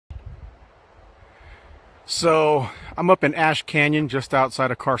So I'm up in Ash Canyon, just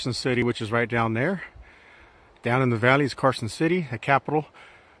outside of Carson City, which is right down there. Down in the valley is Carson City, the capital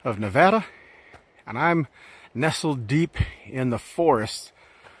of Nevada. And I'm nestled deep in the forest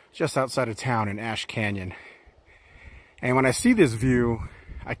just outside of town in Ash Canyon. And when I see this view,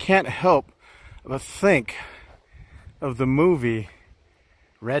 I can't help but think of the movie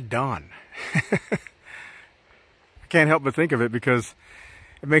Red Dawn. I can't help but think of it because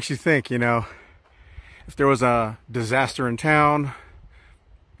it makes you think, you know, if there was a disaster in town,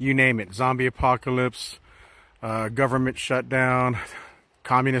 you name it, zombie apocalypse, government shutdown,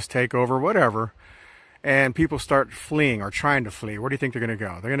 communist takeover, whatever, and people start fleeing or trying to flee, where do you think they're going to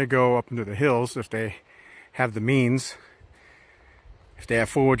go? They're going to go up into the hills if they have the means. If they have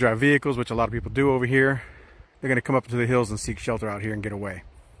four-wheel drive vehicles, which a lot of people do over here, they're going to come up into the hills and seek shelter out here and get away.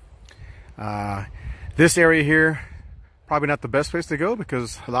 This area here, probably not the best place to go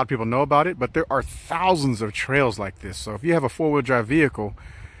because a lot of people know about it, but there are thousands of trails like this. So if you have a four-wheel drive vehicle,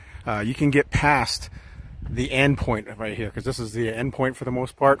 you can get past the end point right here, because this is the end point for the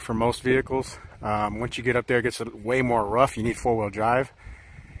most part for most vehicles. Once you get up there, it gets way more rough. You need four-wheel drive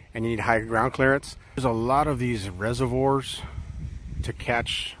and you need high ground clearance. There's a lot of these reservoirs to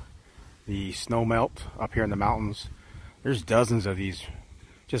catch the snow melt up here in the mountains. There's dozens of these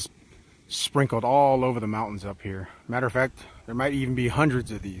just sprinkled all over the mountains up here. Matter of fact, there might even be hundreds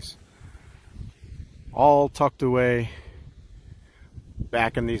of these, all tucked away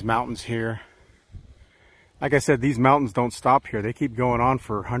back in these mountains here. Like I said, these mountains don't stop here. They keep going on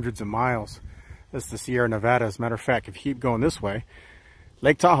for hundreds of miles. This is the Sierra Nevada. As a matter of fact, if you keep going this way,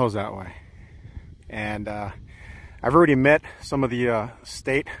 Lake Tahoe's that way. And I've already met some of the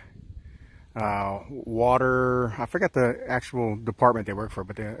state water, I forgot the actual department they work for,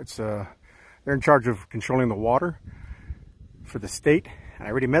 but they're in charge of controlling the water for the state. And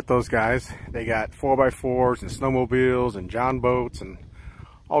I already met those guys. They got 4x4s and snowmobiles and john boats and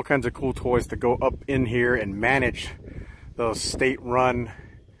all kinds of cool toys to go up in here and manage those state-run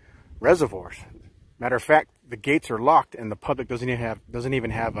reservoirs. Matter of fact, the gates are locked and the public doesn't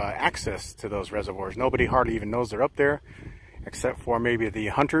even have access to those reservoirs. Nobody hardly even knows they're up there, except for maybe the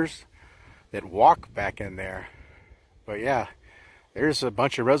hunters that walk back in there. But yeah, there's a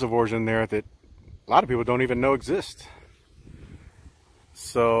bunch of reservoirs in there that a lot of people don't even know exist.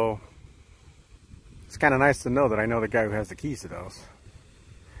 So it's kind of nice to know that I know the guy who has the keys to those.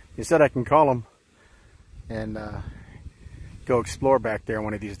 He said I can call him and go explore back there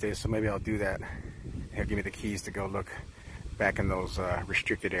one of these days, so maybe I'll do that. He'll give me the keys to go look back in those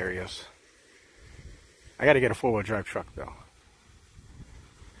restricted areas. I got to get a four-wheel drive truck though.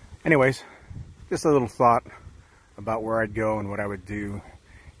 Anyways, just a little thought about where I'd go and what I would do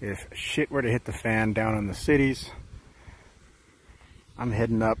if shit were to hit the fan down in the cities. I'm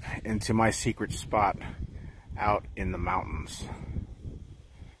heading up into my secret spot out in the mountains.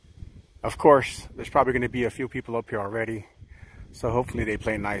 Of course, there's probably going to be a few people up here already, so hopefully they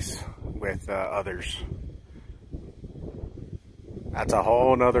play nice with others. That's a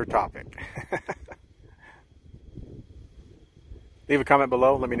whole nother topic. Leave a comment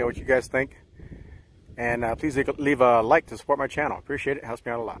below. Let me know what you guys think. And please leave a like to support my channel. Appreciate it. Helps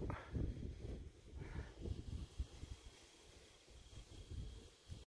me out a lot.